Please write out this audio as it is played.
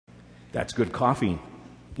That's good coffee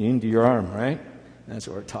into your arm, right? That's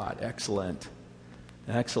what we're taught. Excellent.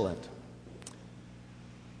 Excellent.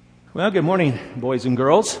 Well, good morning, boys and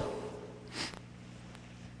girls.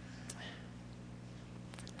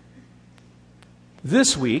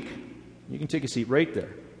 This week, you can take a seat right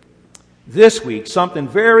there. This week, something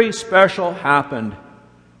very special happened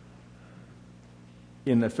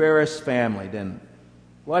in the Ferris family. Then,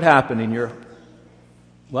 what happened in your...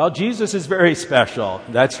 Well, Jesus is very special.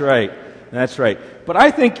 That's right. That's right. But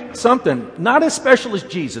I think something, not as special as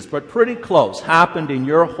Jesus, but pretty close, happened in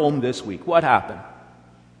your home this week. What happened?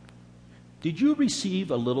 Did you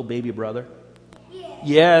receive a little baby brother?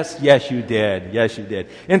 Yes, you did. Yes, you did.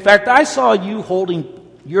 In fact, I saw you holding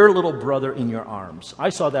your little brother in your arms. I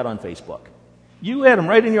saw that on Facebook. You had him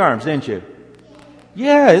right in your arms, didn't you?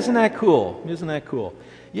 Yeah, isn't that cool? Isn't that cool?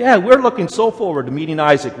 Yeah, we're looking so forward to meeting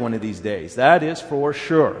Isaac one of these days. That is for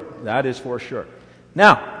sure. That is for sure.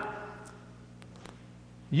 Now,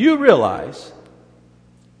 you realize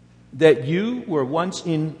that you were once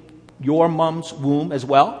in your mom's womb as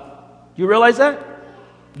well? You realize that?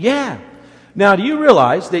 Yeah. Now, do you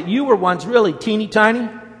realize that you were once really teeny tiny?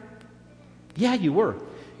 Yeah, you were.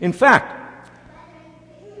 In fact,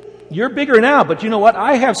 you're bigger now, but you know what?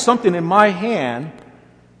 I have something in my hand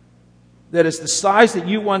that is the size that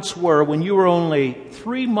you once were when you were only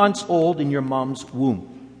 3 months old in your mom's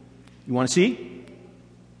womb. You want to see?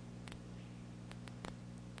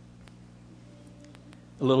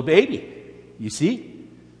 A little baby. You see?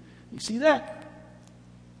 You see that?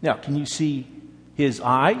 Now, can you see his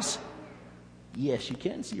eyes? Yes, you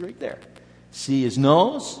can. See right there. See his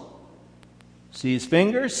nose? See his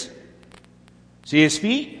fingers? See his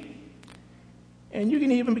feet? And you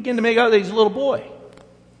can even begin to make out that he's a little boy.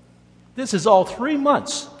 This is all 3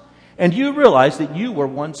 months. And you realize that you were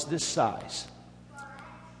once this size.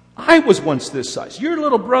 I was once this size. Your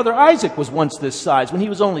little brother Isaac was once this size when he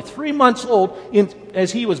was only 3 months old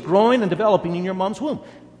as he was growing and developing in your mom's womb.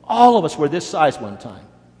 All of us were this size one time.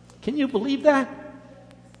 Can you believe that?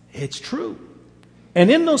 It's true.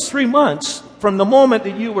 And in those 3 months, from the moment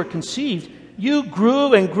that you were conceived, you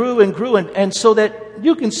grew and grew and grew. And so that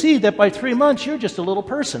you can see that by 3 months, you're just a little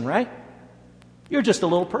person, right? You're just a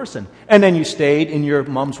little person. And then you stayed in your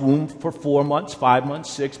mom's womb for 4 months, 5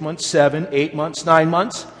 months, 6 months, 7, 8 months, 9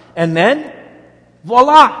 months. And then,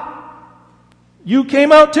 voila! You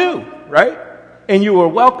came out too, right? And you were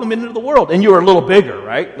welcomed into the world. And you were a little bigger,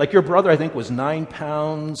 right? Like your brother, I think, was 9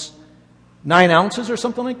 pounds, 9 ounces or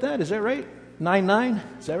something like that. Is that right? 9'9"?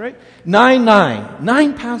 Is that right? 9'9".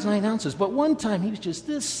 9 pounds, 9 ounces. But one time he was just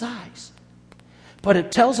this size. But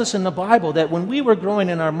it tells us in the Bible that when we were growing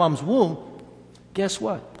in our mom's womb, guess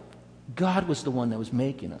what? God was the one that was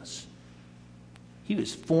making us. He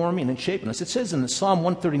was forming and shaping us. It says in the Psalm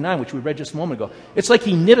 139, which we read just a moment ago, it's like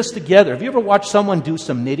he knit us together. Have you ever watched someone do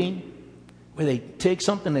some knitting? Where they take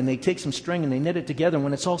something and they take some string and they knit it together, and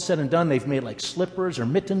when it's all said and done, they've made like slippers or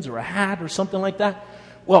mittens or a hat or something like that.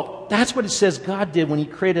 Well, that's what it says God did when he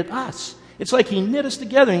created us. It's like he knit us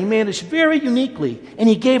together and he made us very uniquely, and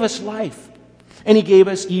he gave us life. And he gave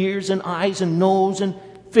us ears and eyes and nose and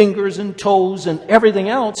fingers and toes and everything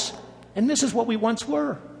else. And this is what we once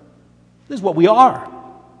were. This is what we are.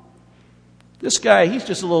 This guy, he's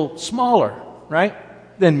just a little smaller, right,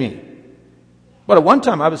 than me. But at one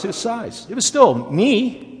time I was his size. It was still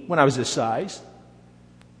me when I was this size.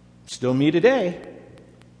 Still me today.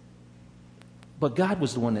 But God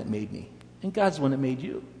was the one that made me. And God's the one that made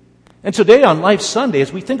you. And today on Life Sunday,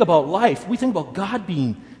 as we think about life, we think about God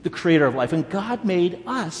being the creator of life. And God made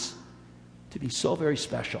us to be so very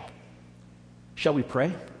special. Shall we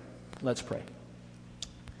pray? Let's pray.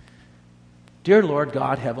 Dear Lord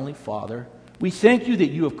God, Heavenly Father, we thank you that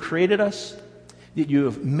you have created us, that you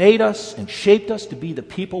have made us and shaped us to be the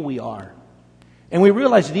people we are. And we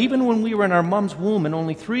realize that even when we were in our mom's womb and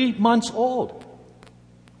only 3 months old,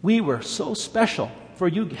 we were so special, for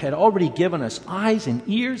you had already given us eyes and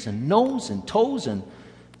ears and nose and toes and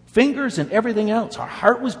fingers and everything else. Our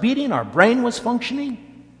heart was beating, our brain was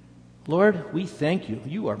functioning. Lord, we thank you.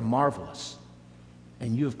 You are marvelous,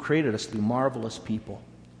 and you have created us to be marvelous people.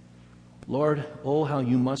 Lord, oh, how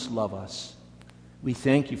you must love us. We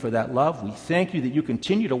thank you for that love. We thank you that you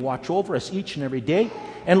continue to watch over us each and every day.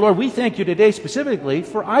 And Lord, we thank you today specifically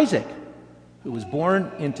for Isaac, who was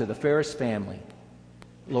born into the Ferris family.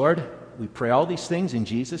 Lord, we pray all these things in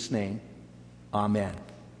Jesus' name. Amen.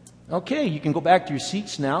 Okay, you can go back to your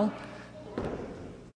seats now.